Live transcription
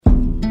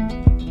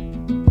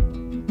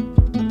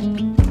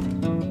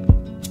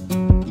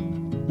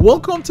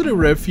Welcome to the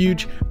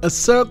Refuge, a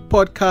Circ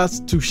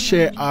podcast to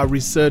share our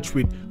research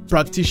with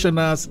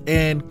practitioners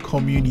and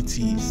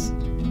communities.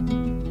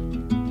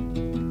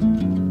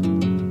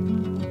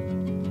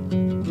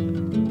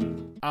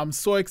 I'm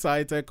so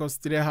excited because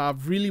today I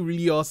have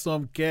really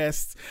awesome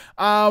guests.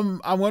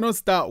 I'm going to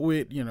start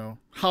with,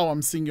 how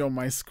I'm seeing you on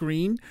my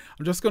screen.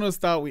 I'm just going to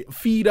start with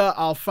Fida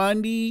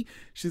Alfandi.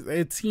 She's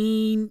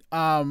 18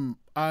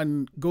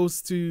 and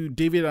goes to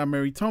David and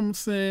Mary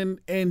Thompson,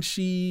 and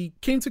she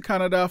came to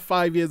Canada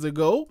 5 years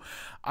ago.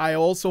 I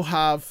also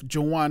have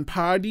Johanne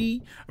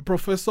Paradis, a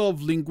professor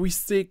of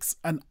linguistics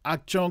and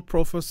adjunct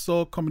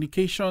professor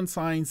communication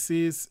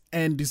sciences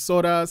and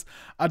disorders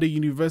at the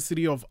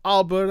University of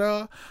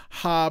Alberta.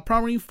 Her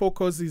primary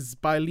focus is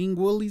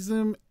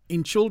bilingualism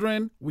in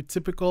children with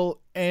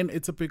typical and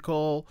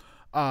atypical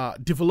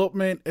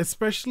development,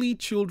 especially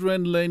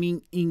children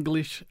learning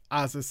English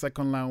as a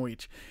second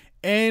language.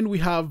 And we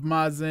have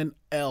Mazen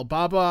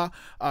El-Baba,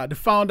 the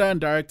founder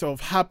and director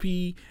of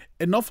H.appi,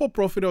 a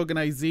not-for-profit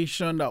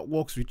organization that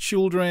works with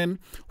children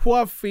who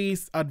have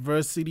faced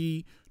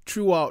adversity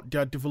throughout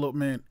their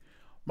development.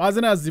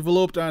 Mazen has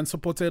developed and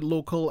supported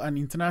local and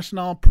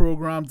international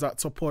programs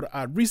that support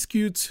at-risk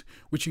youth,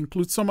 which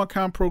include summer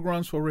camp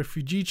programs for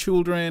refugee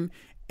children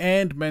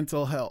and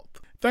mental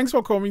health. Thanks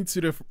for coming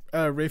to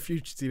the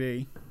Refuge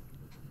today.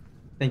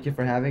 Thank you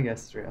for having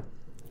us, Ria.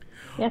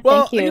 Yeah,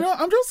 well, thank you.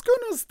 I'm just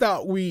going to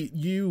start with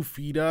you,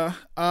 Fida.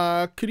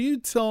 Could you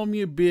tell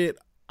me a bit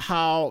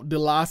how the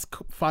last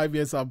 5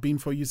 years have been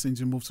for you since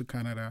you moved to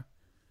Canada?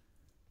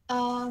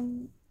 I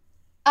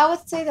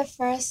would say the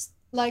first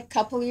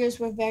couple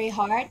years were very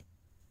hard,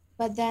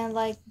 but then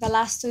the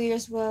last 2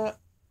 years it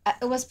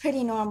was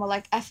pretty normal.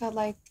 I felt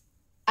like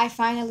I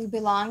finally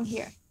belong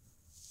here.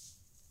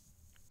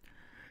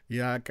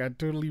 Yeah, I can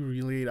totally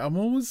relate. I'm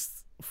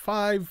almost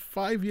five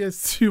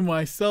years to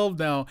myself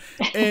now.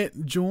 And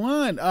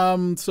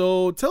Johanne,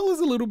 so tell us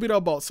a little bit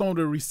about some of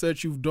the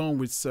research you've done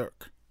with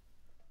Circ.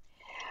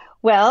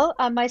 Well,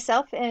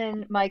 myself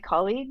and my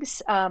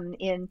colleagues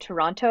in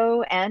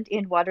Toronto and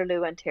in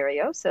Waterloo,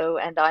 Ontario,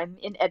 and I'm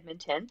in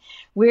Edmonton,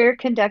 we're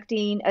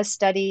conducting a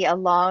study, a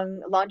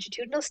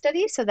longitudinal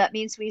study. So that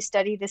means we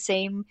study the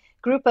same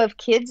group of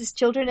kids,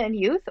 children and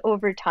youth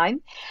over time.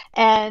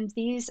 And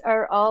these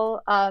are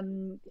all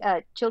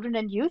children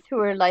and youth who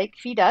are like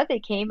Fida. They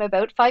came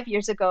about 5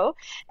 years ago,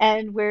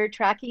 and we're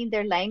tracking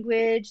their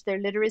language, their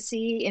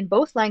literacy in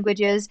both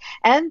languages,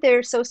 and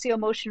their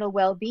socio-emotional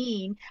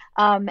well-being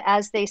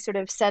as they sort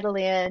of settle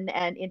in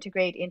and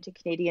integrate into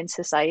Canadian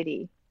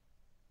society.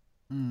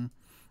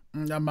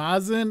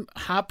 Mazen,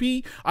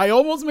 H.appi. I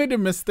almost made the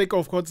mistake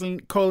of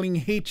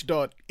calling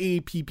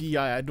H.appi.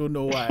 I don't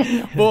know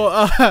why.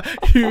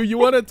 But you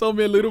want to tell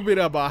me a little bit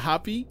about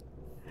H.appi?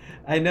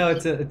 I know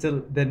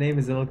the name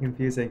is a little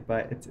confusing,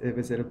 but it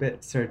was a bit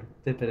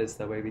serendipitous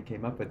the way we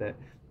came up with it.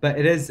 But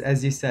it is,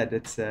 as you said,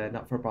 it's a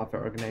not-for-profit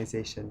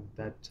organization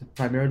that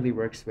primarily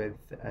works with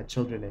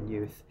children and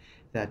youth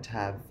that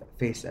have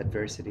faced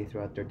adversity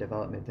throughout their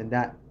development, and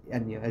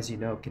as you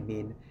know, can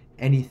mean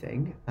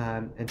anything,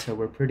 and so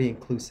we're pretty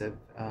inclusive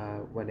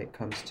when it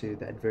comes to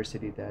the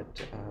adversity that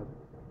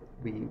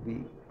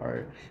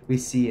we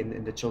see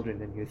in the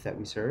children and youth that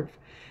we serve.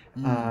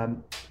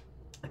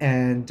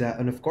 And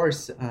of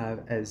course,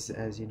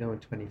 as you know, in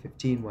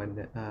 2015,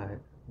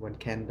 when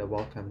Canada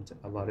welcomed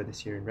a lot of the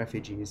Syrian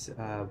refugees,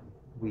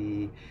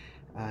 we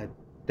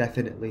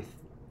definitely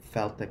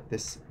felt like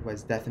this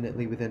was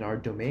definitely within our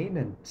domain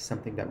and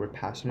something that we're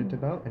passionate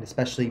about, and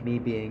especially me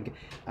being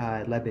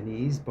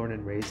Lebanese, born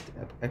and raised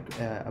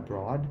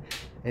abroad,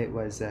 it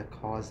was a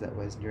cause that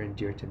was near and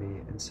dear to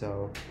me, and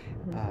so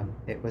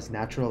it was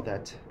natural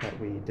that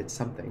we did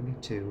something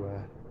to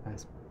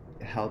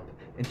help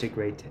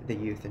integrate the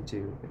youth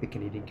into the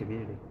Canadian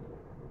community.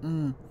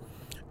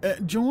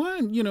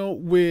 Johanne,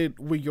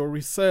 with your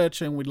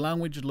research and with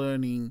language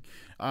learning,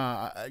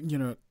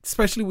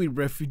 especially with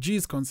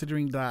refugees,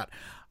 considering that,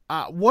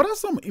 what are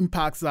some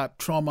impacts that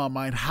trauma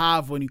might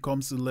have when it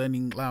comes to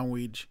learning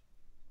language?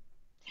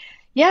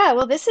 Yeah,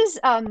 well, this is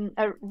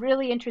a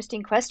really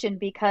interesting question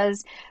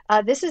because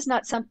this is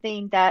not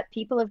something that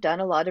people have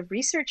done a lot of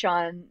research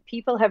on.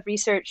 People have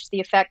researched the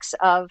effects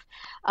of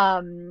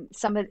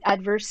some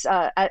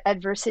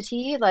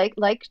adversity, like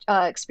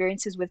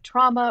experiences with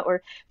trauma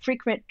or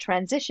frequent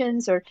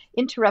transitions or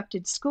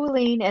interrupted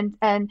schooling,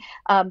 and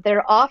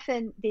they're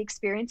often the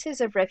experiences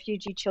of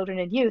refugee children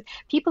and youth.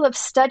 People have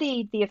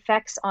studied the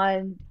effects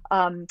on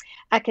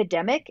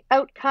academic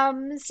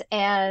outcomes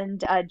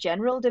and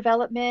general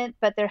development,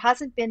 but there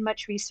hasn't been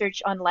much research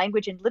on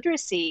language and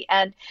literacy.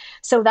 And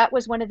so that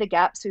was one of the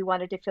gaps we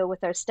wanted to fill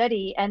with our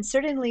study. And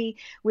certainly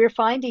we're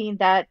finding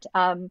that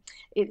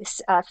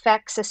it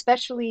affects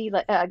especially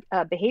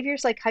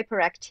behaviors like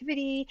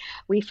hyperactivity.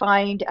 We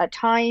find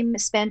time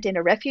spent in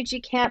a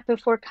refugee camp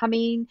before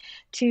coming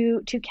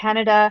to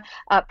Canada,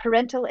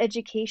 parental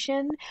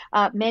education.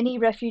 Many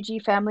refugee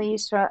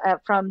families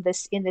from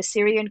this in the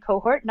Syrian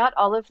cohort, not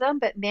all of them,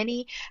 but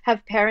many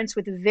have parents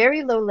with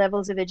very low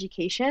levels of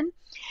education.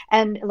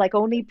 And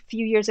only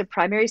few years of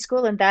primary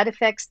school, and that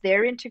affects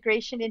their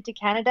integration into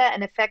Canada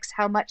and affects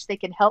how much they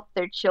can help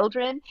their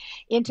children Mm,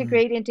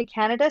 integrate into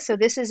Canada. So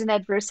this is an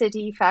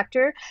adversity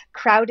factor.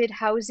 Crowded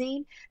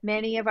housing.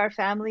 Many of our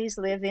families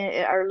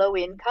are low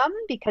income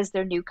because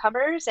they're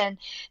newcomers and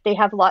they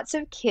have lots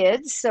of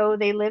kids, so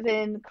they live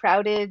in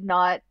crowded,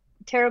 not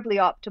terribly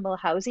optimal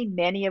housing.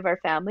 Many of our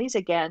families,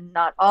 again,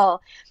 not all.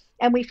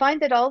 And we find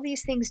that all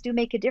these things do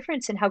make a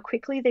difference in how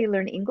quickly they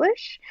learn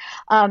English,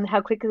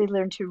 how quickly they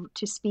learn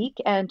to speak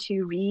and to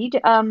read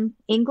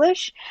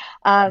English.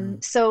 mm,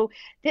 So,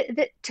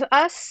 to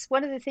us,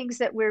 one of the things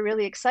that we're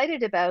really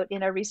excited about in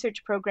our research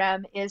program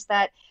is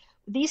that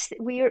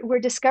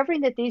we're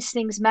discovering that these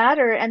things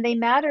matter, and they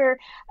matter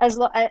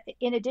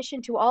in addition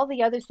to all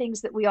the other things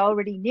that we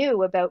already knew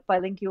about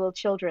bilingual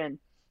children.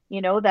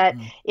 That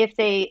mm,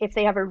 if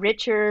they have a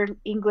richer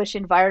English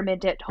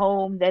environment at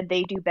home, then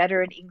they do better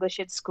in English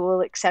at school,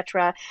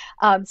 etc.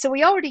 So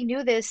we already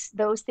knew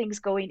those things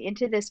going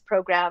into this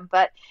program,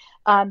 but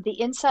the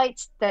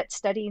insights that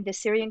studying the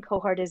Syrian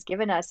cohort has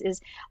given us is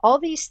all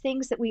these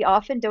things that we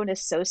often don't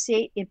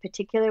associate, in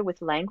particular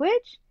with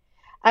language,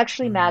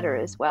 actually matter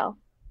as mm, well.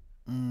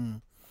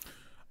 mm.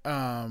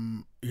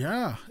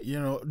 Yeah,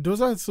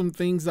 those are some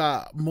things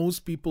that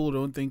most people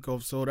don't think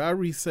of. So that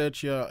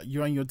research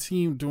you and your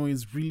team doing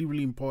is really,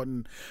 really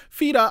important.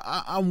 Fida,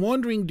 I'm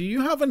wondering, did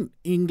you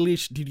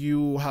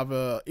have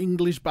a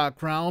English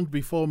background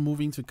before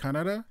moving to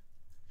Canada?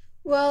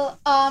 Well,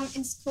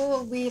 in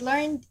school we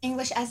learned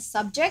English as a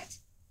subject,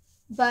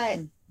 but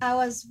Mm. I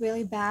was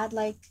really bad.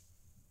 Like,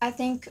 I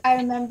think I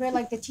remember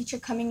like the teacher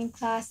coming in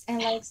class and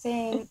like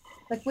saying,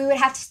 like, we would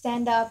have to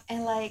stand up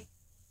and like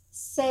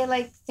say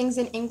like things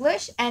in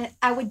English, and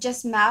I would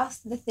just mouth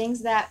the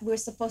things that we're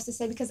supposed to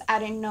say because I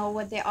didn't know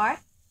what they are.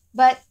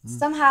 But Mm,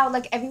 somehow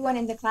like everyone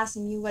in the class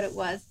knew what it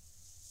was.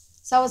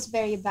 So I was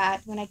very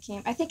bad when I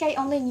came. I think I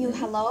only knew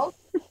hello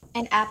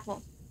and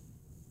apple.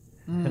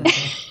 mm,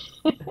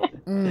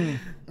 mm,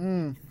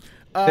 mm.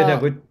 Fida, Uh,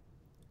 would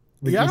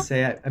you yeah. say,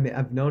 I mean,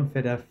 I've known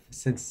Fida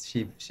since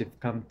she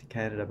come to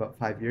Canada about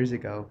 5 years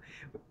ago.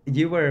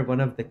 You were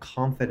one of the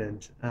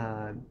confident,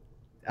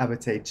 I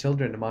would say,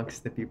 children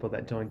amongst the people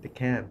that joined the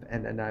camp,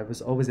 and I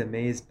was always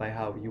amazed by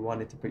how you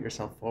wanted to put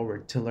yourself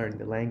forward to learn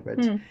the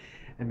language. Hmm.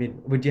 I mean,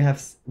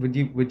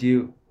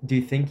 do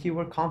you think you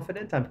were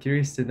confident? I'm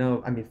curious to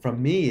know. I mean,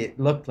 from me, it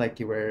looked like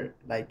you were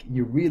like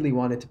you really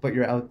wanted to put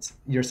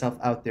yourself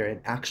out there and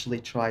actually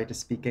try to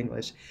speak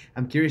English.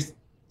 I'm curious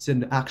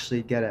to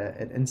actually get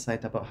an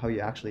insight about how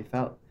you actually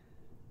felt.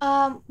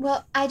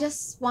 Well, I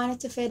just wanted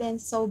to fit in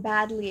so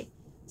badly.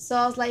 So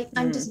I was like,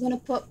 I'm just Mm.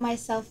 gonna put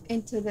myself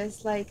into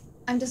this. Like,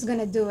 I'm just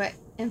gonna do it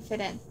and fit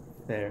in.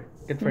 There,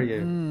 good for Mm. you.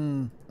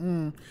 Mm,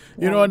 mm.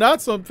 Yeah. And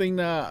that's something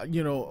that,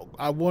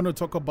 I want to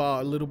talk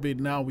about a little bit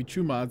now with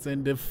you, Mads,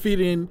 and the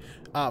fitting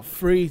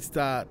phrase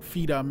that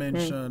Fida Mm.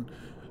 mentioned.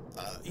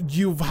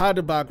 You've had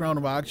a background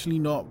of actually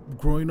not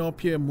growing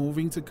up here,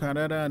 moving to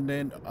Canada, and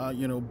then,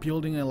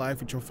 building a life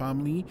with your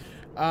family.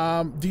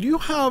 Did you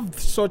have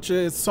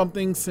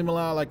something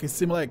similar, like a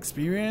similar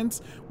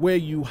experience where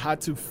you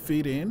had to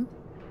fit in?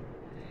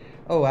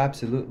 Oh,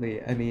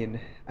 absolutely. I mean,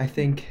 I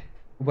think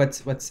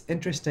what's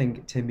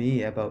interesting to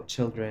me about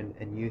children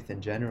and youth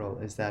in general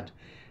is that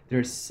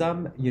there's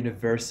some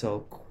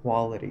universal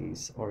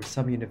qualities or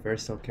some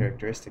universal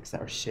characteristics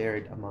that are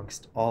shared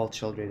amongst all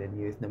children and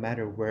youth, no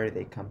matter where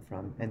they come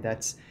from, and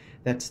that's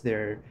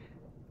their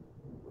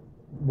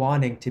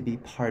wanting to be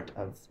part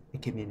of a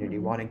community,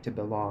 Mhm. wanting to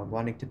belong,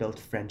 wanting to build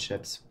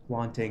friendships,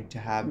 wanting to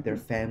have their Mhm.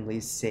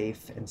 families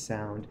safe and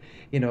sound.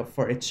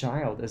 For a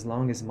child, as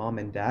long as mom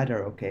and dad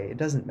are okay, it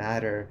doesn't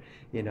matter,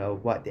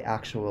 what the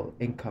actual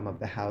income of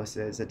the house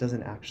is. It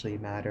doesn't actually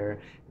matter.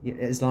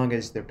 As long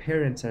as their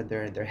parents are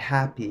there and they're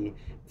happy,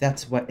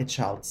 that's what a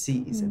child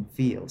sees Mm. and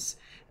feels.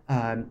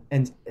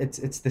 And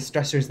it's the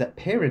stressors that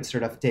parents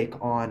sort of take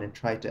on and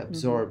try to Mhm.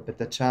 absorb, but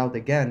the child,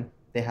 again,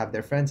 they have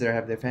their friends, they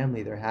have their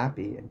family, they're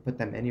happy, and put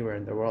them anywhere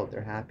in the world,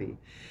 they're happy.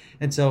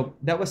 And so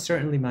that was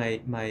certainly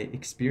my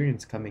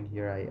experience coming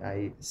here.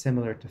 I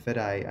similar to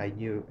Fida, I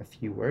knew a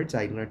few words.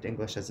 I learned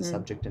English as a Mm.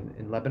 subject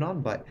in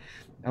Lebanon, but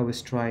I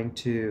was trying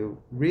to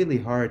really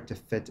hard to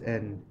fit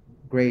in.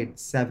 Grade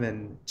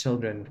seven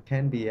children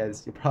can be,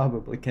 as you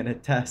probably can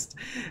attest,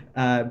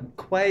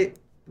 quite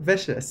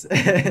vicious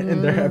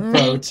in their Hmm.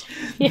 approach.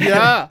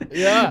 Yeah.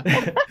 Yeah, yeah.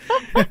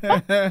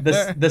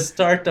 The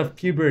start of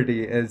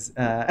puberty is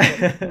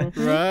Mhm.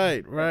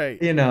 Right, right.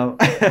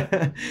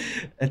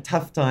 a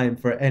tough time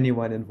for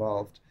anyone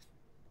involved.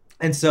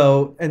 And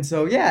so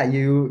yeah,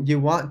 you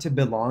want to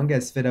belong,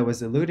 as Fida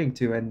was alluding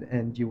to,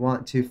 and you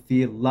want to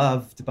feel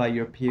loved by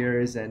your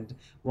peers and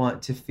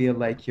want to feel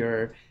like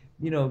you're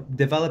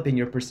developing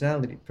your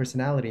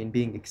personality and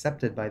being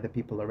accepted by the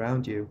people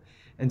around you.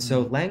 And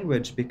so Mm,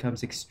 language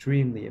becomes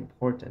extremely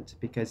important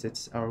because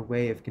it's our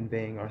way of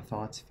conveying our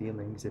thoughts,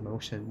 feelings,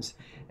 emotions.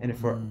 And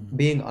if we're mm,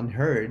 being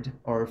unheard,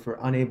 or if we're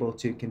unable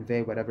to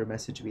convey whatever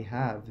message we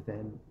have,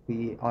 then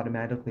we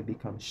automatically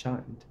become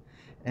shunned.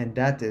 And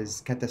that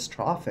is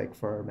catastrophic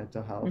for our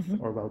mental health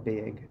Mhm. or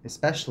well-being,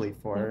 especially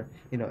Yeah. for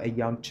a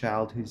young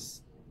child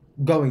who's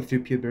going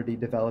through puberty,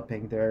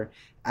 developing their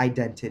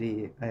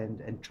identity,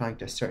 and trying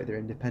to assert their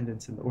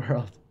independence in the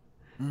world.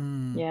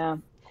 Mm. Yeah.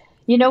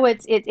 You know,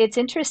 it's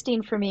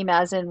interesting for me,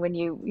 Mazen, when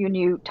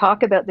you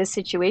talk about this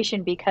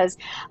situation because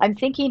I'm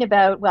thinking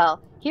about,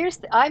 well,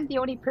 I'm the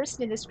only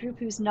person in this group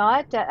who's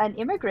not an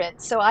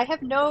immigrant, so I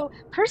have no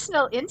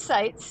personal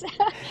insights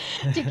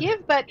to give.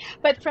 But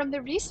from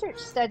the research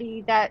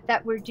study that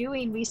we're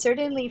doing, we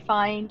certainly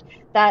find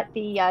that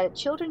the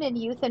children and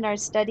youth in our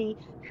study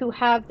who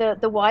have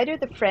the wider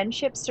the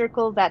friendship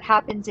circle that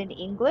happens in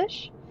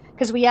English,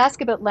 because we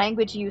ask about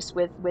language use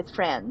with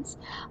friends,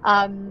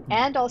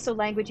 and also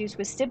language use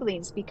with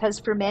siblings, because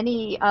for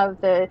many of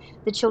the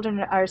children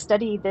in our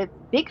study, the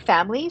big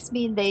families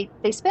mean they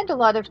spend a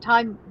lot of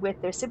time with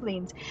their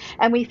siblings,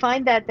 and we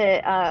find that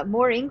the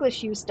more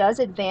English use does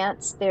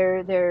advance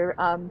their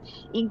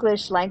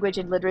English language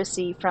and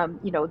literacy from,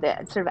 you know, the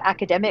sort of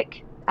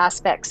academic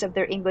aspects of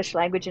their English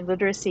language and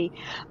literacy.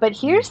 But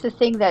Mm. here's the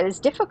thing that is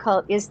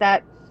difficult is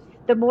that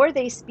the more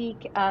they speak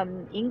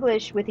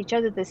English with each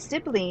other, the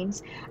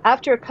siblings,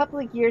 after a couple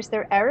of years,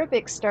 their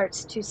Arabic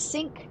starts to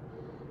sink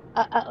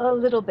a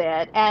little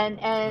bit. Oh,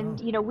 And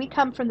you know, we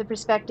come from the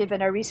perspective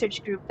in our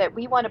research group that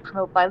we want to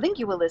promote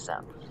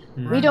bilingualism.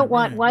 We Mm. right, don't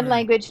want right, one right,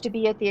 language to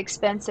be at the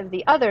expense of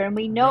the other, and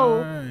we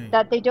know right.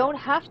 that they don't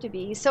have to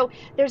be. So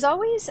there's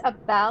always a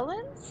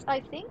balance,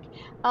 I think.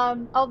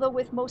 Although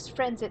with most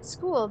friends at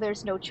school,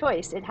 there's no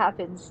choice. It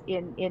happens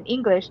in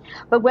English.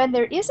 But when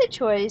there is a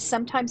choice,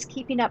 sometimes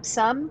keeping up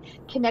some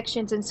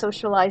connections and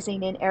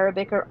socializing in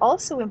Arabic are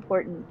also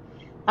important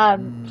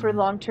for Mm.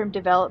 long-term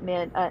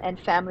development and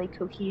family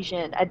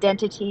cohesion,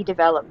 identity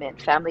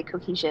development, family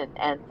cohesion,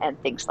 and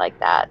things like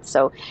that.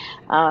 So,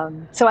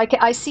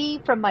 I see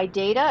from my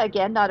data,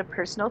 again, not a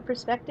personal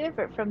perspective,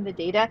 but from the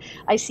data,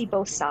 I see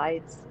both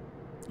sides.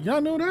 Yeah,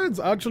 no, that's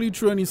actually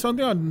true, and it's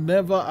something I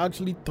never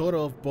actually thought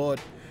of. But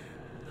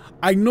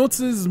I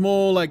notice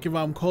more like if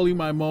I'm calling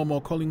my mom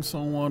or calling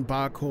someone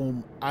back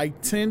home, I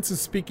tend to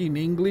speak in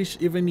English,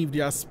 even if they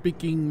are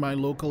speaking my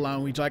local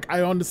language. Like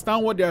I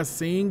understand what they are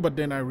saying, but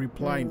then I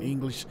reply in Mm,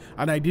 English,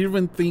 and I didn't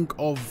even think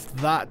of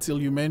that till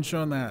you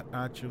mentioned that.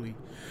 Actually,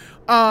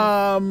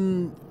 yeah.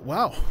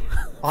 wow,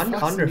 On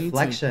fascinating.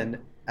 reflection,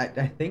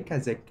 I think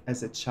as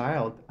a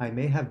child, I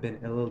may have been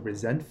a little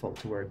resentful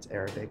towards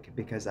Arabic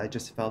because I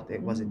just felt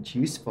it Mm, wasn't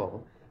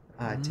useful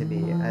to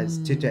me as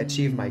to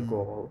achieve my Mm.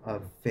 goal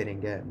of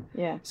fitting in.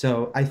 yeah.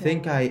 So I Yeah.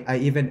 think Yeah. I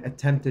even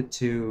attempted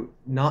to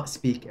not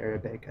speak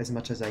Arabic as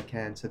much as I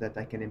can so that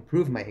I can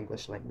improve my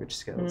English language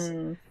skills.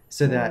 Mm,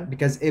 So that mm,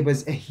 because it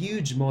was a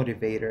huge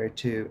motivator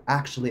to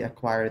actually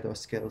acquire those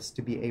skills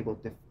to be able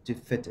to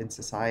fit in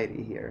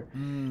society here.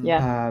 Mm.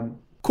 yeah. Um,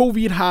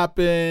 COVID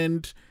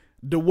happened,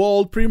 the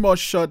world pretty much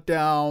shut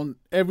down.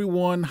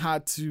 Everyone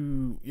had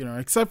to,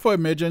 except for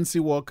emergency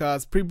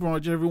workers, pretty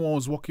much everyone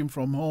was working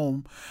from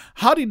home.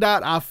 How did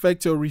that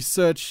affect your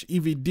research,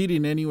 if it did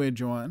in any way,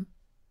 Joanne?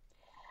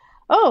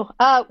 Oh,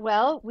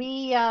 well,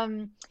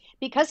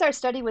 because our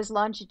study was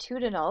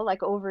longitudinal,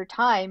 like over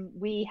time,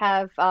 we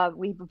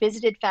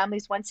visited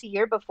families once a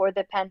year before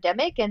the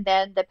pandemic, and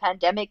then the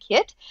pandemic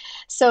hit.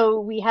 So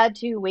we had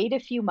to wait a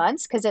few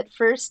months because at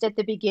first, at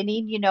the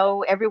beginning, you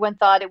know, everyone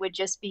thought it would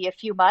just be a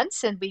few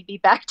months and we'd be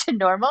back to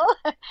normal.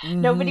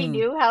 Nobody Mm-hmm.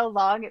 knew how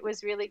long it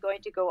was really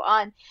going to go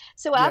on.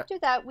 So Yeah. after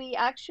that, we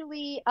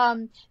actually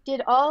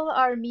did all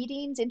our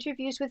meetings,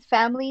 interviews with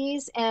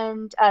families,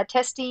 and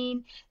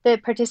testing the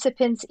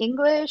participants'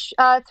 English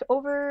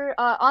over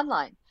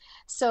online.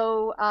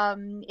 So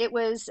it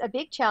was a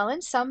big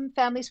challenge. Some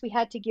families we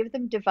had to give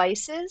them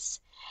devices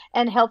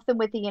and help them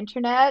with the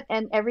internet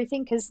and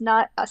everything because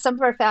not some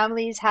of our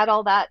families had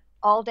all that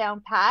all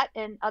down pat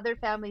and other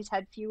families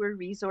had fewer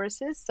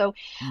resources. So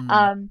Mm.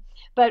 um,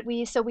 but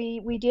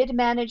we did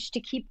manage to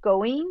keep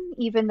going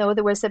even though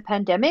there was a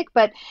pandemic,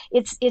 but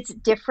it's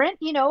different,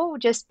 you know,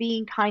 just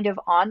being kind of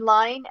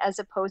online as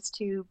opposed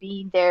to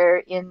being there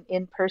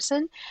in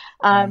person.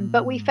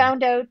 But we Mm.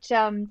 found out,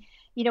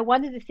 you know,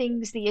 one of the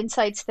things, the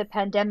insights the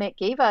pandemic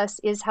gave us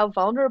is how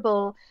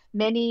vulnerable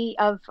many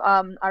of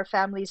our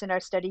families in our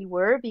study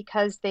were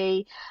because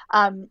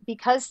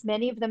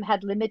many of them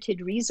had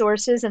limited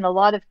resources and a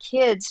lot of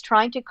kids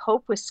trying to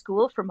cope with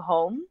school from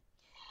home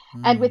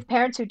and Mm. with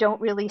parents who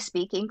don't really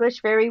speak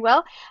English very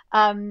well.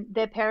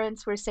 The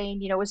parents were saying,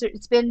 you know,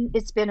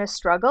 it's been a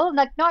struggle.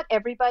 Not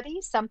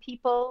everybody. Some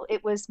people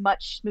it was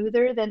much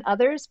smoother than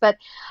others, but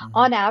Mm.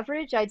 on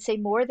average, I'd say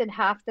more than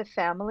half the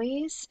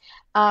families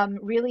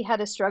really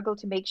had a struggle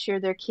to make sure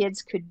their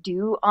kids could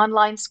do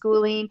online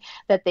schooling,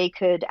 that they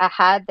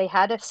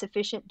had a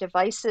sufficient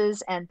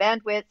devices and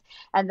bandwidth,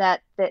 and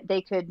that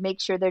they could make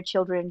sure their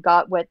children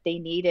got what they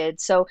needed.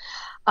 So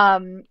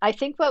I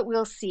think what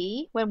we'll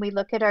see when we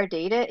look at our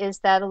data is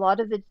that a lot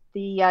of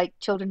the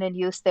children and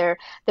youth, their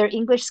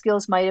English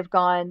skills might have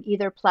gone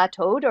either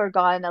plateaued or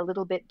gone a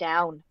little bit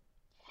down.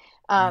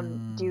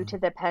 due to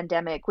the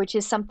pandemic, which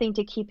is something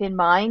to keep in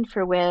mind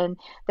for when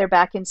they're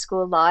back in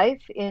school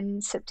live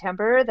in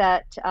September.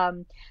 That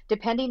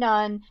depending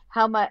on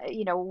how much,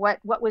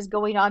 what was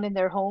going on in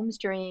their homes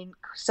during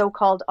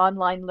so-called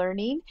online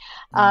learning,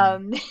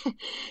 um,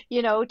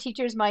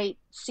 teachers might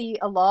see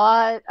a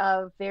lot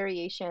of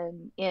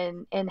variation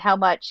in how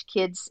much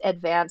kids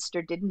advanced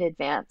or didn't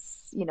advance,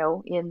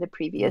 in the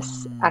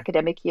previous Mm,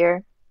 academic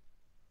year.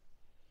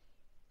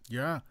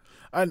 yeah.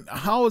 And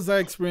how was that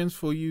experience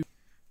for you?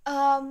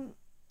 Um,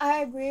 I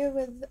agree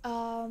with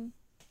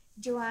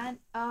Joanne.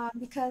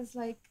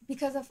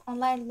 Because of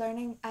online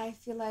learning, I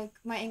feel like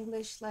my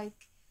English like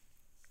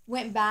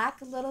went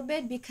back a little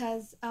bit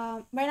because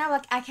right now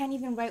like I can't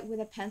even write with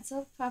a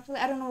pencil properly.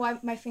 I don't know why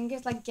my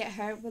fingers like get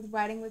hurt with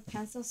writing with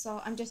pencil,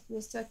 so I'm just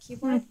used to a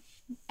keyboard.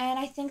 And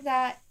I think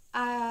that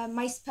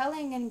my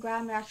spelling and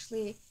grammar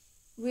actually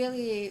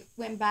really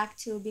went back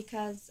too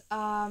because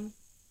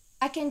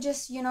I can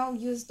just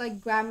use like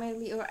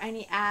Grammarly or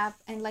any app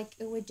and like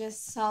it would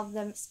just solve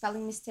the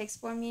spelling mistakes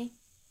for me,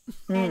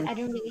 and Mm. I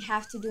don't really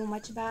have to do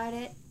much about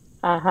it.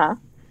 Uh-huh.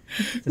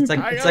 So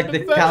I it's like the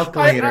understand.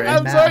 calculator in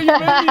I'm sorry, math.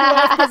 you made me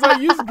laugh because I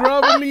use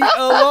Grammarly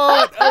a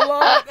lot, a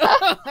lot.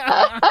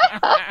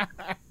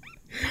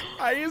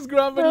 I use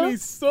Grammarly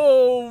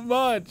so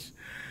much.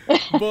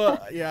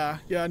 But yeah,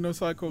 no,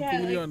 so I Yeah,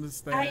 completely like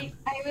understand.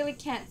 I really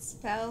can't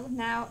spell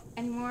now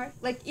anymore.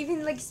 Like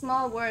even like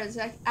small words,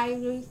 like I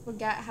really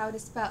forget how to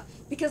spell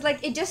because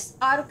like it just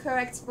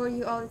autocorrects for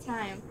you all the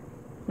time.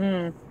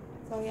 Mm.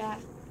 So yeah.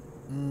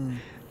 Mm,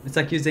 It's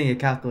like using a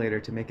calculator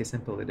to make a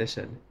simple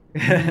addition.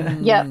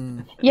 Yep.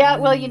 mm, Yeah,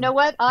 well, you mm. know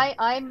what?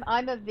 I'm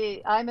of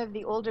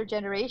the older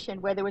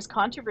generation where there was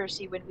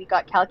controversy when we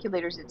got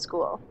calculators in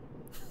school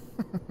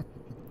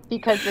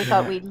because they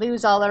thought Yeah, we'd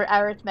lose all our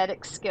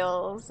arithmetic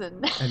skills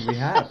and and we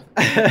have.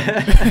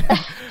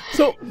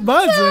 So,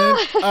 Mazen,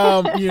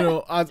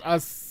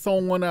 as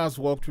someone has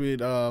worked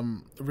with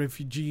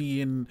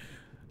refugee and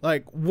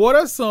like, what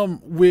are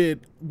some with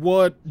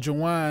what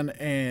Joanne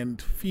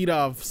and Fida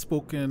have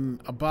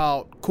spoken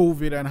about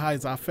COVID and how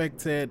it's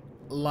affected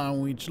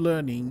language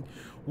learning?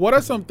 What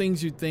are some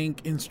things you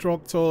think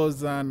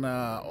instructors and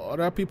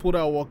other people that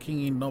are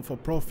working in not for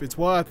profits?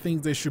 What are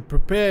things they should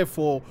prepare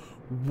for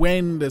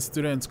when the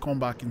students come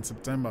back in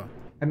September?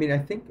 I mean, I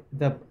think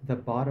the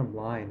bottom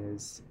line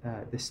is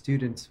the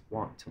students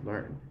want to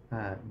learn.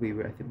 I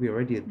think we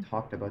already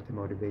talked about the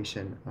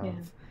motivation of yeah.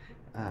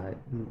 uh,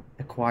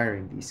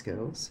 acquiring these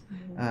skills.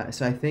 Mhm.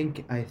 So I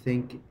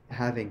think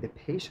having the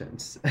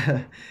patience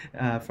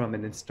from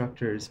an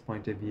instructor's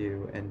point of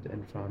view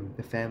and from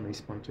the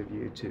family's point of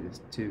view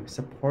to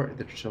support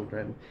the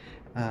children,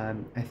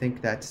 I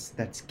think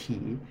that's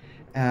key.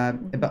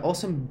 Mhm. But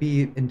also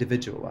be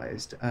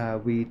individualized.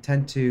 We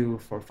tend to,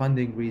 for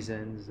funding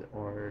reasons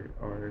or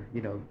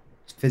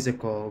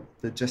physical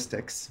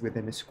logistics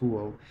within a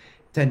school,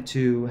 tend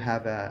to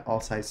have a all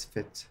size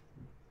fit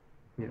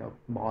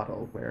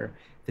model where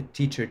the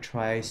teacher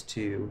tries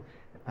to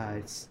uh,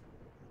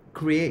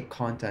 create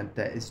content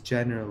that is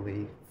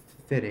generally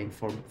fitting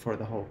for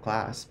the whole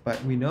class.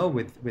 But we know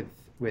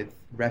with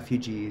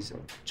refugees or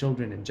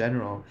children in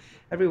general,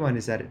 everyone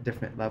is at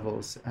different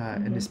levels,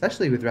 and Mhm.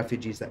 especially with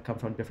refugees that come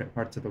from different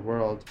parts of the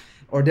world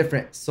or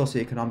different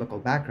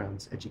socioeconomical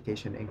backgrounds,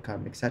 education,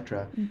 income,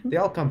 etc. Mhm. They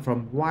all come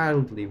from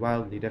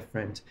wildly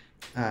different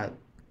uh,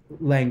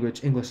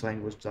 English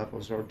language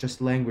levels, or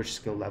just language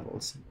skill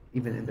levels,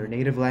 even in their Mm,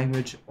 native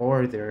language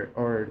or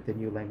the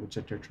new language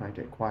that they're trying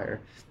to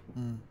acquire.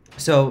 mm,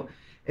 So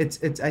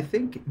it's I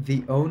think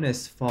the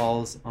onus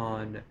falls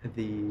on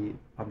the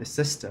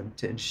system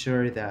to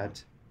ensure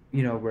that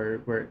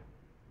we're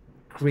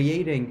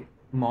creating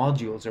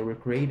modules, or we're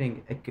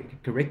creating a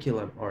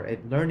curriculum or a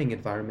learning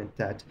environment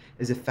that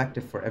is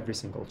effective for every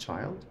single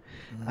child.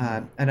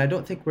 mm, And I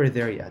don't think we're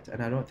there yet.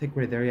 And I don't think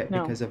we're there yet No.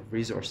 because of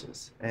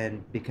resources and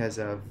because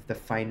of the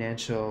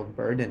financial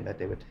burden that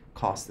they would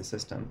cost the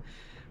system.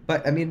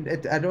 But I mean,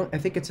 I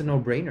think it's a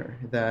no-brainer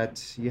that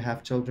you have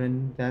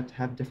children that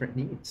have different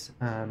needs.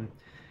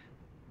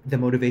 The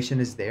motivation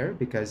is there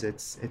because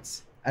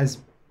it's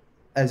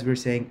as we're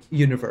saying,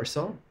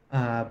 universal.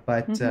 Mhm.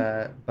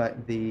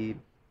 But the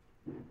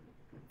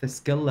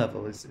skill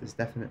level is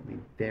definitely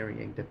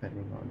varying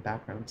depending on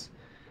backgrounds.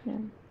 Yeah.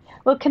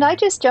 Well, can I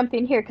just jump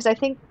in here? Because I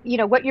think,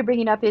 what you're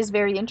bringing up is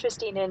very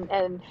interesting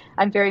and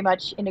I'm very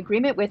much in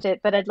agreement with it,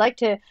 but I'd like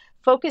to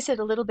focus it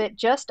a little bit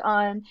just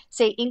on,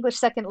 say, English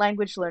second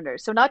language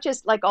learners. So not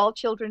just like all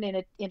children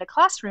in a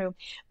classroom,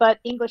 but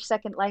English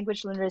second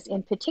language learners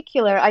in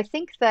particular. I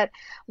think that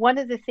one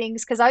of the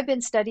things, because I've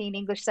been studying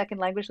English second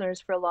language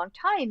learners for a long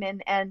time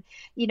and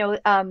you know,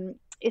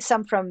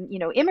 some from,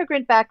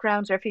 immigrant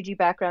backgrounds, refugee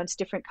backgrounds,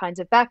 different kinds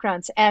of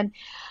backgrounds. And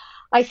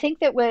I think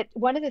that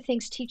one of the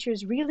things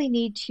teachers really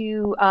need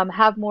to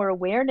have more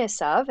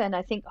awareness of, and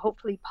I think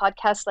hopefully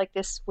podcasts like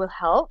this will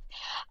help,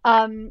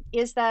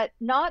 is that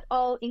not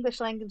all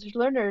English language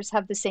learners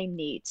have the same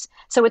needs.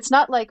 So it's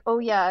not like, oh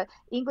yeah,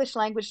 English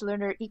language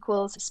learner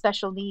equals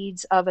special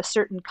needs of a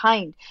certain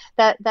kind.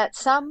 That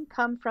some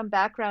come from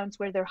backgrounds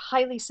where they're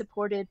highly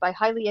supported by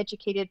highly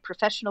educated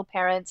professional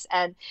parents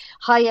and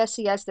high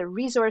SES. They're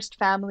resourced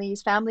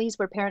families, families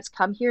where parents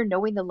come here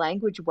knowing the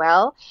language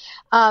well.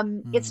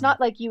 It's Mm. not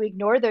like you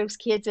ignore those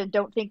kids and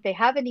don't think they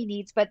have any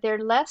needs, but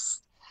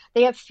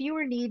they have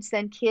fewer needs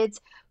than kids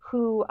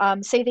who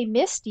say they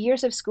missed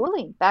years of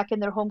schooling back in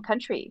their home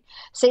country.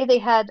 Say they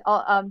had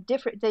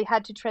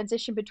to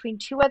transition between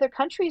two other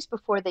countries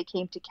before they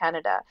came to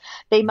Canada.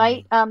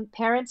 Mm.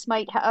 Parents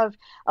might have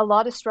a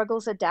lot of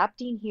struggles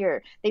adapting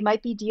here. They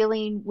might be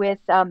dealing with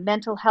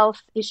mental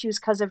health issues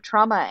because of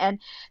trauma. And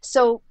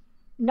so,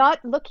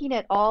 not looking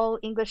at all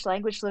English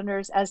language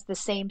learners as the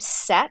same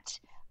set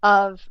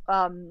of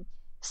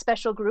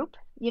special group,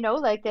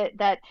 like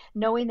that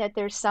knowing that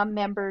there's some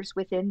members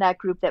within that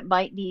group that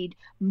might need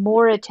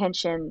more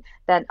attention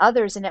than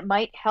others, and it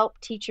might help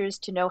teachers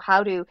to know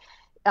how to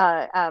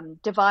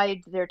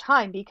divide their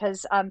time,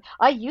 because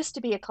I used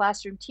to be a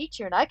classroom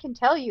teacher, and I can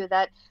tell you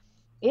that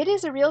it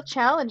is a real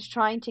challenge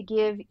trying to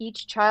give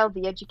each child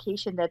the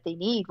education that they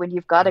need when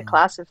you've got a Mm.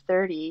 class of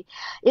 30.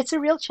 It's a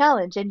real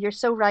challenge. And you're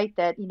so right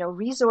that,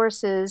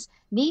 resources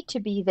need to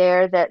be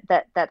there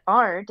that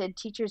aren't, and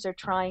teachers are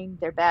trying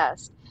their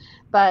best.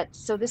 But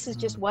so this is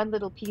just Mm. one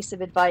little piece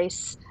of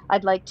advice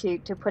I'd like to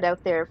put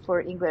out there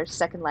for English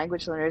second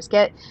language learners.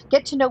 Get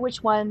to know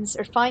which ones,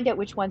 or find out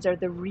which ones are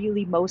the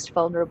really most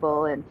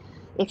vulnerable. And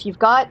if you've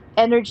got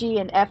energy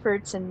and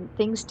efforts and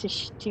things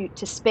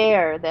to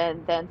spare,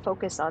 then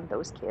focus on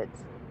those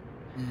kids.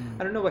 I Mm.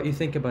 don't know what you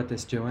think about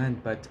this,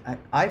 Joanne, but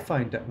I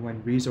find that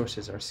when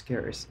resources are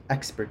scarce,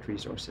 expert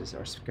resources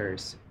are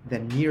scarce,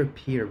 then near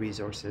peer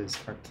resources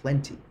are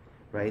plenty,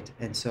 right?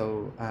 And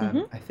so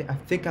Hmm. I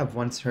think I've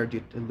once heard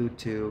you allude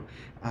to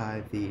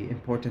the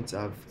importance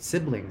of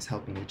siblings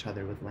helping each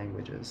other with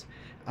languages,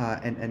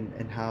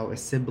 and how a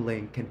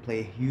sibling can play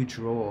a huge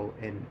role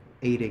in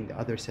aiding the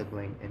other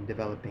sibling in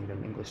developing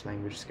their English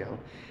language skill.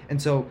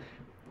 And so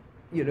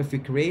if we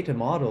create a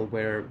model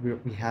where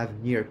we have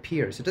near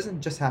peers, it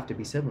doesn't just have to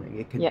be sibling.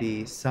 It could Yeah.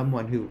 be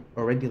someone who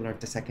already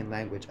learned a second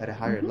language at a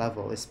higher Hmm.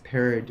 level is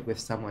paired with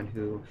someone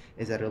who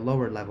is at a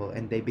lower level,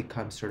 and they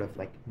become sort of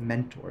like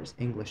mentors,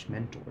 English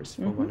mentors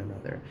for Hmm. one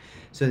another.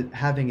 So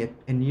having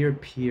a near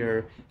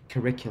peer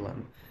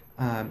curriculum,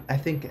 I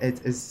think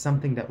it is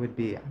something that would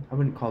be, I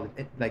wouldn't call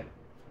it like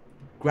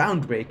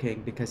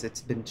groundbreaking, because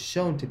it's been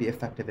shown to be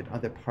effective in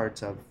other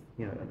parts of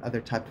other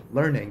type of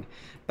learning,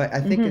 but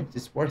I think Hmm. it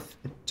is worth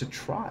it to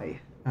try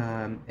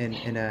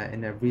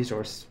in a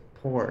resource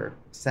poor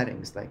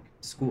settings like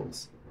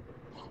schools.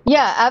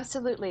 Yeah,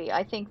 absolutely.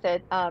 I think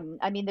that,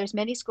 I mean, there's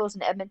many schools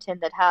in Edmonton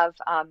that have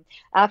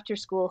after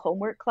school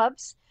homework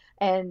clubs,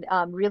 and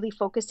really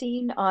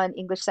focusing on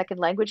English second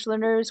language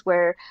learners,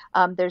 where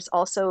there's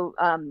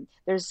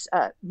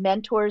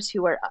mentors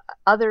who are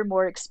other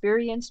more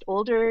experienced,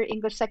 older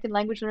English second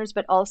language learners,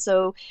 but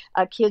also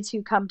kids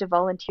who come to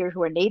volunteer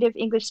who are native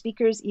English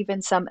speakers,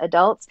 even some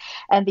adults.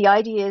 And the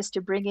idea is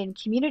to bring in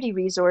community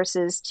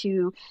resources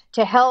to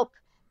help,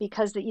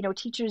 because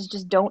teachers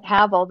just don't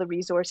have all the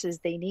resources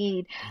they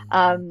need,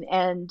 Mm.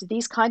 and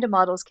these kind of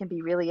models can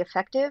be really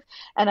effective.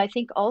 And I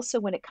think also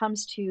when it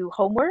comes to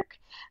homework,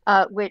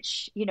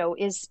 which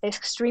is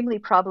extremely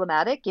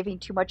problematic, giving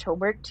too much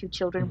homework to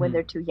children when Hmm.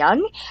 they're too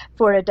young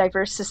for a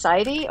diverse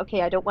society.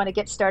 Okay, I don't want to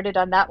get started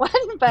on that one,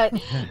 but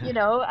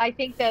I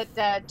think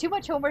that too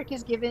much homework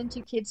is given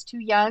to kids too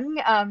young,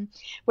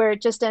 where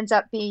it just ends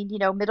up being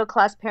middle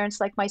class parents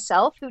like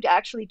myself who'd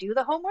actually do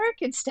the homework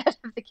instead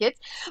of the kids.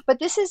 But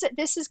this is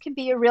can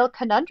be a real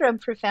conundrum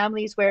for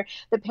families where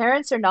the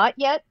parents are not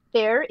yet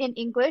there in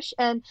English,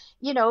 and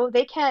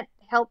they can't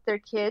help their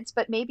kids,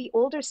 but maybe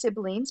older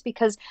siblings,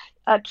 because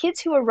kids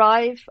who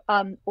arrive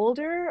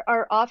older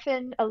are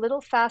often a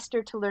little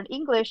faster to learn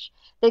English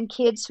than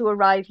kids who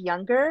arrive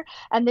younger.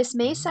 And this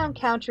may sound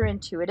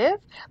counterintuitive,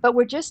 but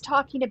we're just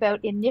talking about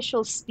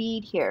initial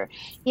speed here.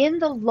 In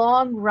the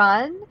long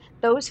run,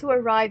 those who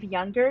arrive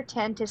younger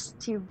tend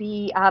to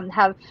be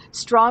have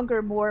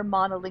stronger, more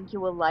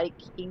monolingual like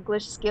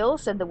English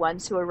skills than the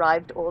ones who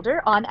arrived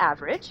older on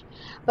average.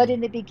 But Mm.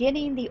 in the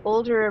beginning, the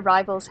older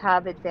arrivals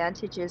have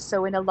advantages.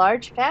 So in a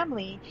large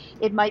family,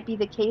 it might be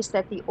the case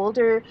that the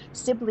older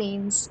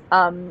siblings,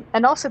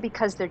 and also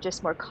because they're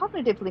just more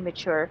cognitively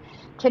mature,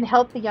 can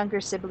help the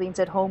younger siblings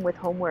at home with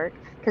homework,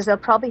 because they'll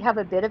probably have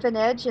a bit of an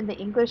edge in the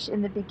English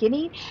in the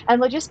beginning,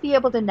 and they'll just be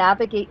able to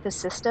navigate the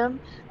system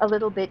a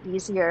little bit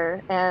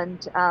easier.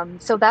 And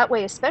so that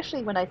way,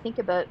 especially when I think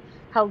about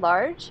how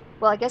large,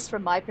 well, I guess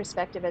from my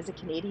perspective as a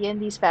Canadian,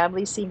 these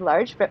families seem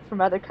large, but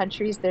from other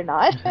countries, they're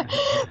not.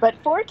 But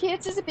 4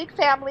 kids is a big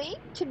family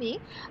to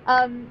me.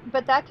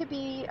 But that could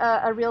be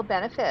a real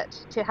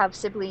benefit to have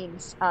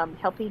siblings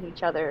helping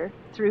each other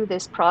through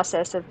this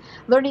process of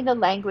learning the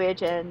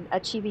language and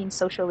achieving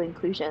social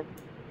inclusion.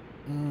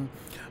 Mm.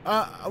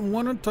 I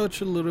want to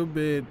touch a little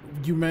bit.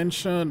 You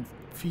mentioned,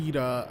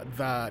 Fida,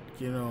 that,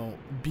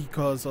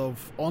 because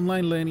of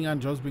online learning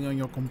and just being on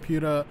your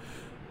computer,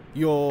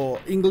 your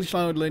English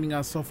language learning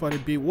has suffered a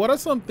bit. What are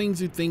some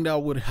things you think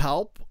that would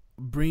help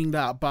bring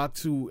that back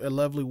to a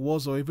level it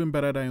was, or even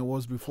better than it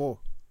was before?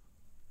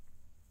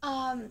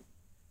 Um,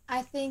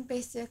 I think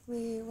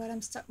basically what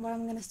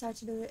I'm gonna start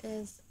to do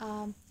is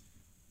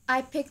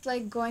I picked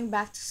like going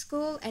back to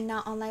school and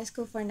not online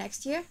school for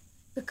next year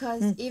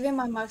because Mm, even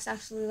my marks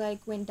actually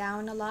like went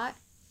down a lot.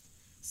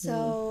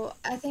 mm, So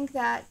I think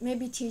that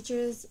maybe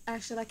teachers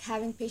actually like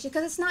having patience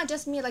because it's not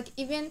just me. Like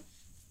even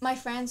my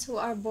friends who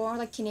are born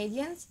like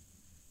Canadians,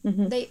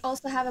 mhm. they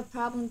also have a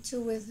problem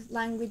too with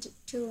language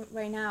too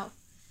right now.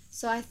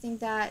 So I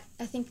think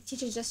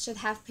teachers just should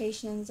have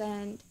patience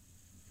and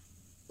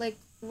like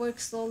work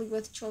slowly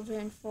with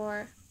children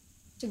for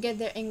to get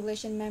their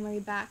English and memory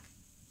back.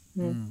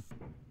 Mm. Mm,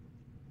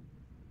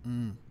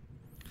 mm.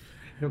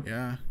 No,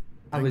 Yeah,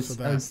 I thanks for was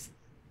I that. was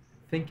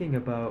thinking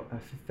about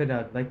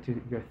Fida. I'd like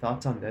to your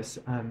thoughts on this.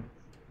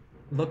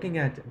 Looking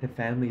at the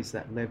families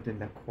that lived in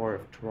the core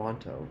of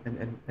Toronto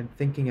and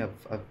thinking of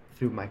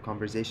through my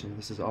conversation,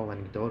 this is all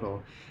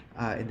anecdotal,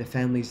 in the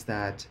families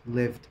that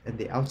lived in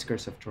the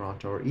outskirts of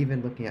Toronto, or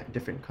even looking at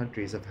different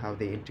countries of how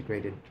they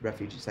integrated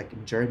refugees, like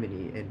in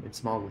Germany, in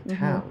smaller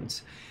Mhm.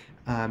 towns,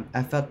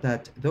 I felt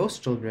that those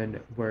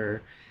children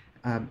were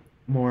um,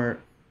 more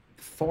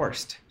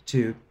forced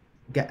to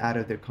get out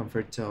of their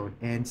comfort zone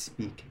and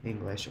speak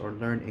English or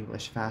learn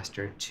English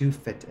faster to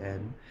fit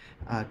in,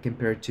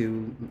 compared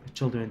to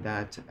children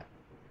that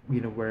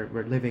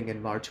were living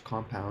in large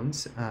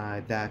compounds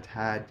that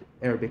had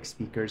Arabic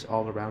speakers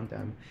all around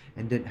them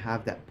and didn't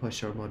have that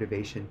push or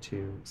motivation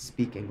to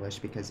speak English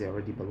because they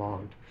already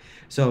belonged.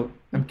 So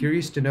I'm Mhm.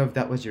 curious to know if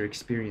that was your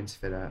experience,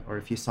 Fida, or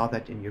if you saw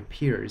that in your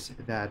peers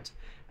that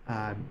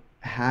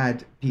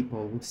had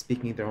people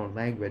speaking their own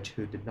language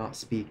who did not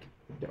speak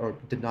or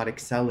did not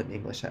excel in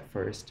English at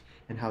first,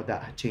 and how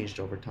that had changed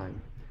over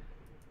time.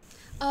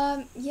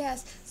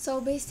 Yes.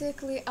 So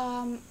basically,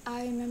 I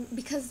remember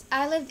because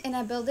I lived in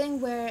a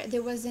building where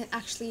there wasn't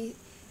actually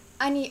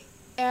any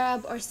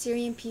Arab or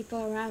Syrian people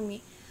around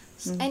me.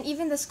 Mm, And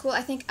even the school,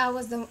 I think I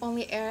was the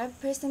only Arab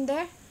person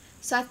there.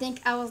 So I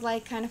think I was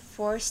like kind of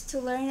forced to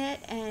learn it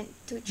and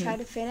to try mm,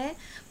 to fit in.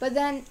 But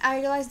then I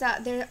realized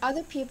that there are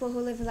other people who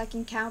live like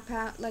in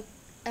compound, like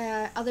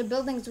other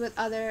buildings with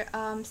other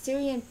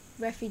Syrian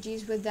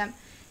refugees with them.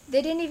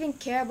 They didn't even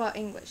care about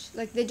English.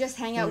 Like they just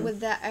hang out mm, with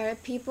the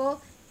Arab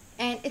people,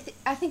 and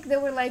I think they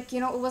were like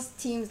it was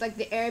teams like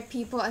the Arab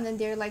people and then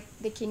they're like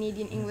the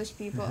Canadian English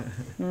people,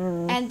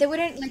 mm, and they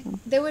wouldn't like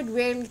they would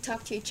rarely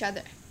talk to each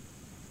other.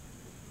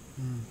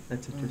 Mm,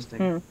 That's mm.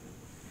 interesting. mm.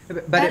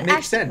 But And it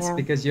makes actually, sense Yeah.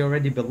 because you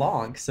already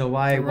belong, so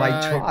why Right,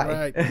 try?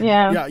 right.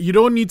 Yeah. Yeah, you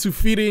don't need to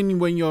fit in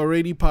when you're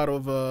already part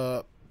of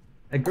a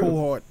A group.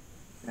 cohort.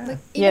 Yeah. like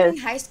even Yes. in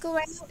high school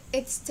right now,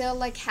 it's still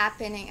like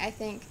happening. I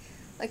think,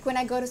 like when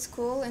I go to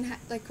school and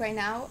like right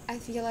now, I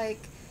feel like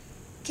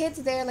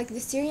kids there, like the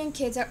Syrian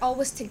kids, are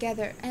always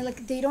together, and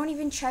like they don't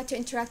even try to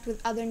interact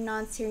with other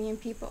non-Syrian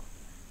people.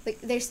 Like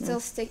they're Mm, still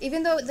stick,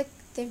 even though like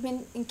they've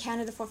been in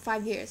Canada for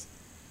 5 years,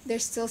 they're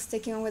still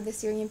sticking with the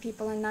Syrian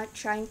people and not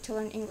trying to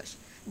learn English.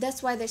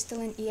 That's why they're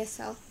still in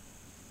ESL.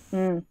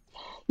 mm.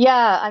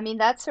 Yeah, I mean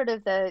that's sort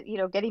of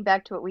getting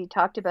back to what we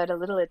talked about a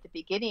little at the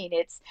beginning.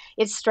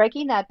 It's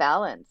striking that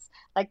balance.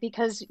 Like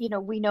because,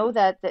 we know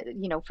that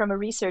from a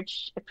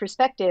research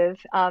perspective,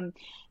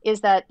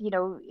 is that,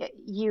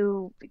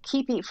 you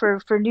keep it for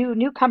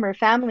newcomer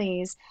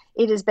families,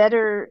 it is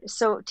better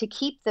so to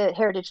keep the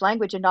heritage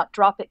language and not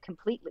drop it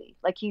completely.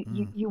 Like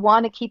Mm, you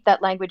want to keep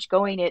that language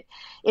going.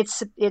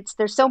 It's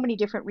there's so many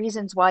different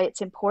reasons why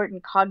it's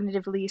important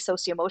cognitively,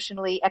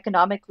 socio-emotionally,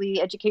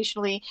 economically,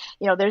 educationally.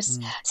 There's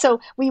mm, so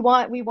we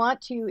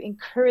want to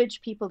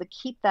encourage people to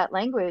keep that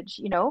language,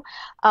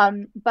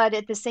 but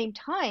at the same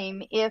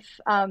time, if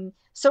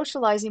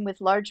socializing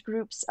with large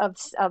groups of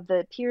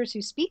the peers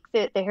who speak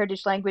the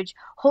heritage language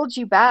holds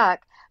you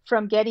back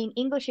from getting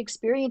English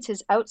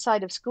experiences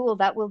outside of school,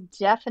 that will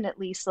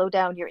definitely slow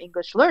down your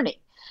English learning.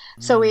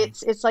 So mm,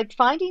 it's like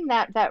finding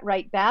that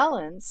right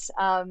balance.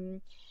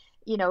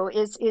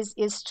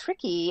 Is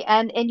tricky,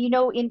 and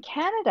in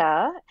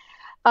Canada,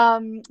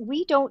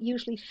 we don't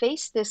usually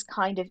face this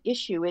kind of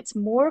issue. It's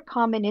more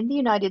common in the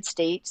United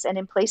States and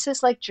in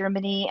places like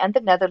Germany and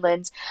the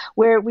Netherlands,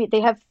 where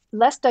they have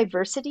less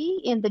diversity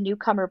in the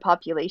newcomer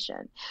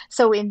population.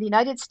 So in the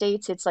United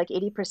States, it's like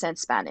 80%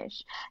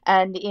 Spanish,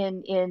 and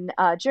in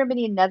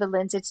Germany and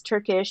Netherlands, it's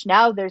Turkish.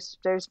 Now there's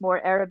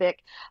more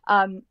Arabic,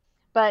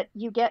 but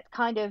you get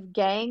kind of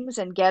gangs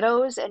and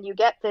ghettos, and you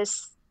get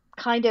this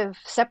kind of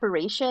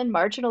separation,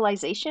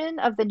 marginalization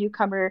of the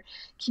newcomer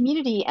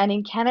community. And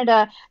in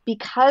Canada,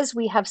 because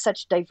we have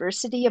such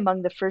diversity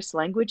among the first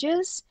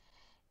languages,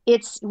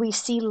 it's we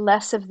see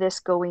less of this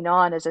going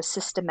on as a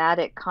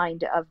systematic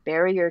kind of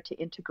barrier to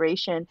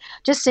integration,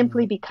 just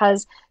simply mm,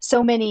 because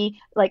so many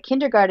like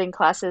kindergarten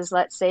classes,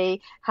 let's say,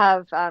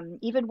 have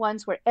even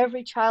ones where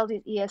every child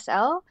is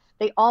ESL,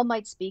 they all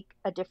might speak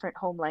a different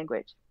home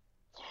language.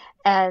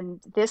 And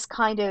this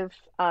kind of,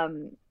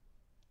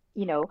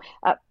 you know,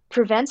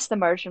 prevents the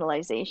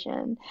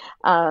marginalization.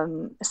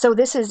 So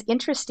this is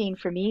interesting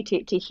for me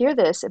to hear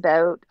this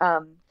about,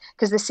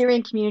 because the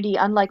Syrian community,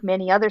 unlike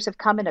many others, have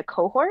come in a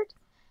cohort,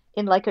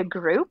 in like a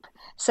group.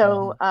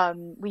 So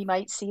we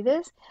might see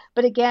this.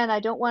 But again, I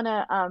don't want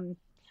to,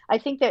 I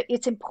think that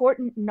it's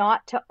important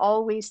not to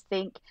always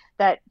think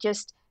that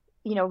just,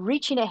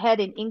 reaching ahead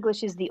in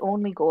English is the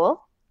only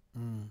goal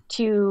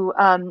to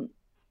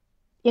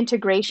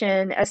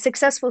integration, a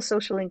successful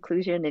social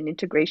inclusion and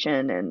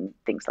integration and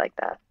things like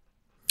that.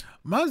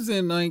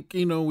 Mazen, like,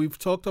 we've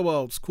talked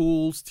about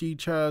schools,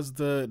 teachers,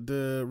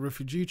 the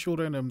refugee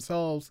children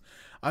themselves,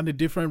 and the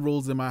different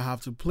roles they might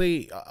have to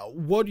play.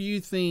 What do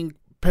you think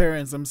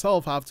parents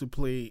themselves have to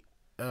play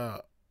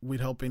with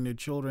helping their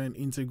children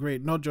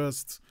integrate, not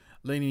just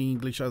learning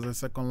English as a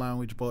second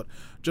language, but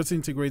just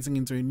integrating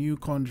into a new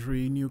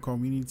country, new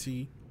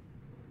community?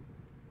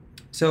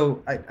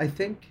 So I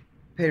think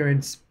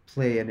parents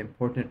play an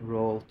important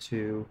role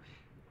to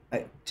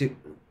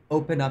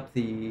open up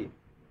the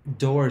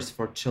doors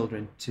for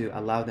children to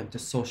allow them to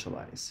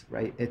socialize,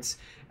 right?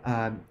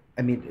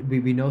 I mean,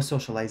 we know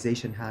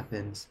socialization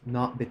happens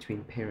not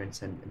between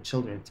parents and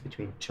children, it's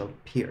between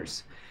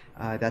peers.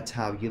 That's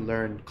how you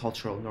learn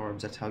cultural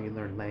norms. That's how you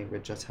learn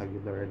language. That's how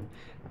you learn,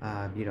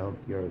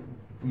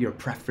 your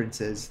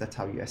preferences. That's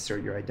how you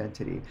assert your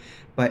identity.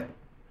 But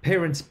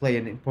parents play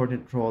an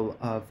important role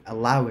of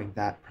allowing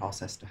that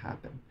process to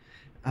happen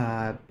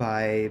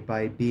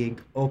by being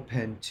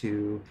open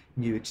to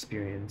new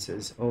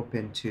experiences,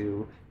 open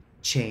to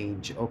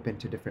change, open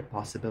to different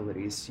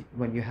possibilities.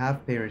 When you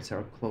have parents that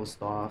are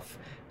closed off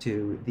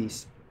to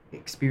these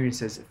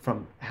experiences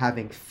from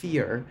having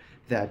fear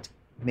that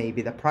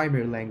maybe the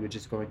primary language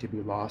is going to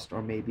be lost,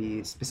 or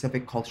maybe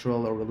specific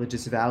cultural or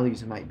religious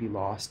values might be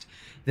lost,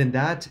 then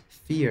that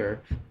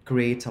fear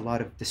creates a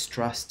lot of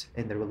distrust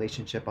in the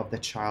relationship of the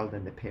child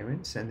and the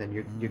parents. And then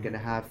you're going to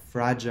have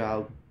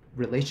fragile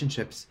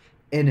relationships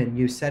in a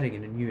new setting,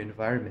 in a new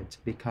environment,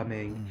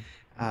 becoming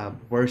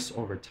worse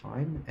over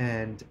time,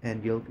 and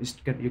you're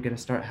going to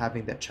start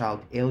having that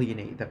child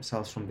alienate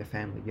themselves from the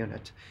family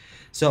unit.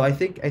 So I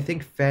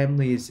think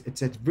families,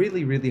 it's a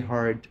really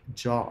hard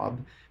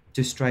job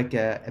to strike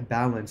a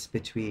balance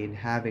between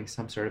having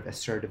some sort of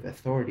assertive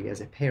authority, as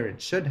a parent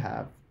should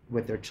have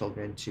with their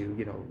children,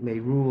 to lay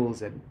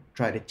rules and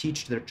try to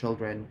teach their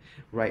children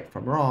right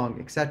from wrong,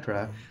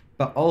 etc.,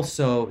 but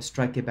also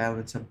strike a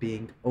balance of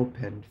being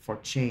open for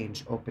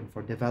change, open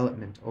for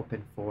development,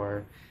 open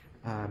for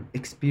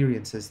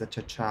experiences that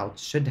a child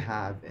should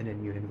have in a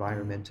new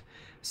environment,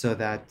 so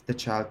that the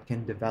child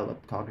can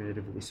develop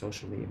cognitively,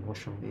 socially,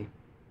 emotionally.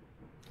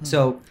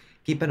 So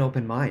keep an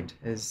open mind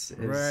is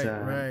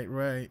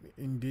right,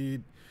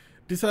 indeed.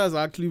 This has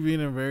actually been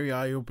a very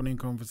eye-opening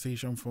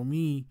conversation for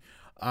me,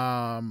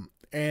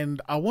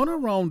 and I want to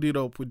round it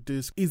up with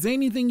this. Is there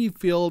anything you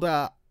feel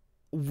that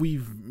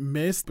we've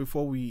missed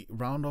before we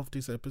round off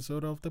this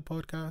episode of the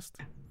podcast?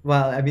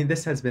 Well, I mean,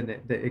 this has been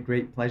a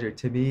great pleasure.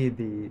 To me,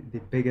 the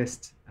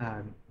biggest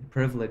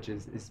privilege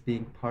is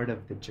being part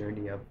of the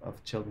journey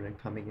of children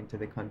coming into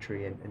the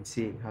country, and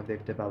seeing how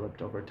they've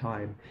developed over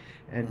time.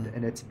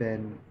 And it's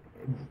been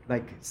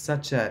like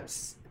such a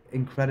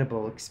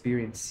incredible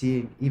experience,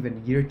 seeing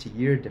even year to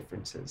year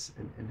differences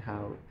in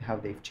how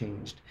they've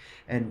changed,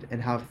 and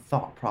how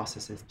thought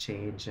processes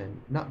change,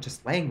 and not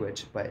just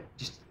language, but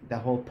just the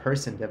whole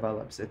person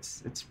develops.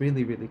 It's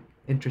really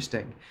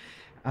interesting.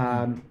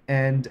 And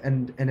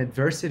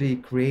adversity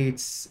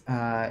creates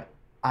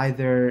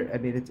either, I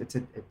mean,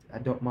 I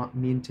don't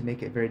mean to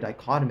make it very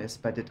dichotomous,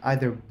 but it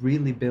either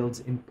really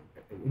builds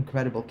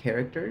incredible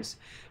characters,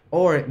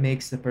 or it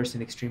makes the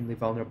person extremely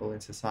vulnerable in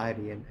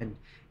society. And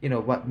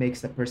what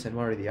makes the person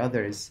one or the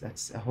other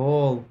that's a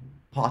whole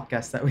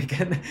podcast that we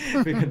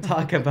can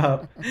talk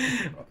about.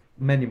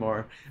 Many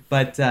more,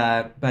 but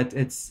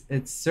it's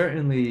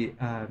certainly,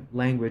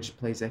 language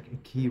plays a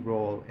key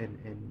role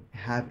in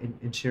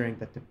ensuring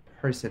that the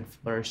person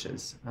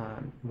flourishes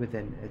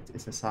within a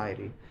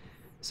society.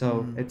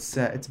 So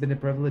it's been a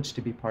privilege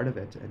to be part of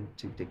it, and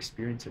to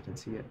experience it and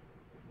see it.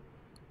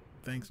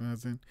 Thanks,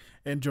 Mazen.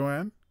 And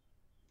Johanne?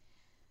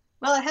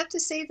 Well, I have to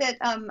say that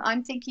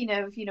I'm thinking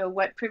of,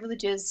 what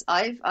privileges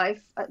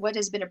what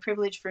has been a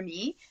privilege for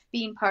me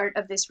being part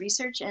of this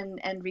research,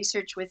 and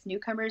research with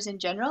newcomers in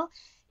general,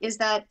 is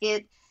that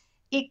it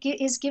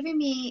is giving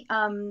me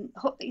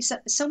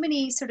so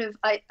many sort of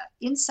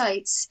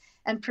insights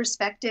and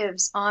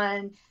perspectives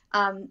on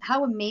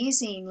how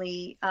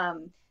amazingly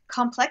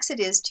complex it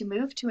is to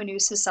move to a new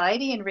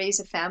society and raise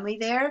a family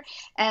there.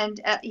 And,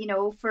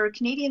 for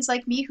Canadians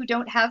like me who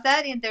don't have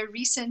that in their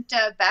recent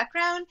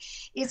background,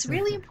 it's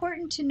really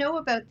important to know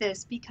about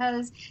this,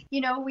 because,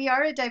 we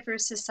are a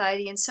diverse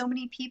society, and so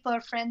many people, our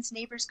friends,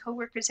 neighbors,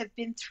 coworkers, have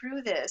been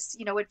through this,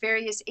 at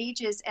various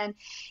ages. And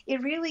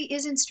it really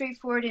isn't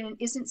straightforward, and it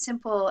isn't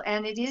simple.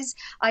 And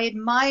I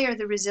admire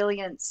the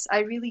resilience. I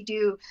really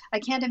do. I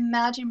can't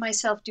imagine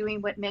myself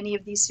doing what many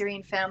of these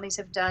Syrian families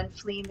have done,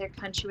 fleeing their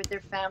country with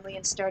their family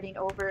and starting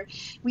over.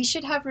 We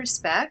should have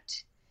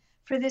respect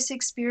for this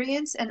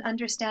experience and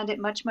understand it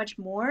much, much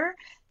more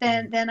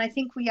than I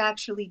think we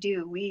actually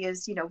do. We,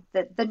 as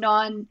the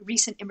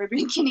non-recent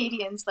immigrant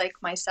Canadians like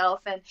myself,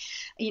 and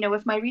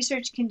if my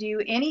research can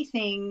do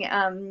anything,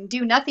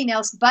 do nothing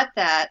else but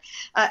that,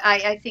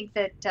 I think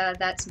that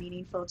that's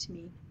meaningful to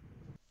me.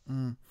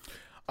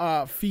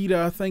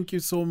 Fida, thank you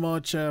so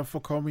much for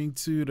coming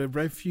to the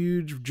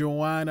Refuge.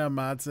 Johanne,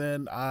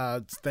 Mazen,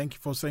 thank you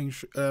for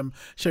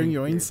sharing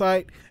your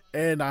insight.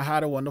 And I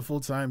had a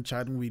wonderful time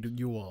chatting with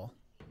you all.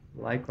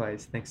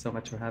 Likewise. Thanks so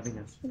much for having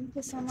us. Thank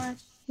you so much.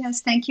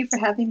 Yes, thank you for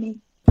having me.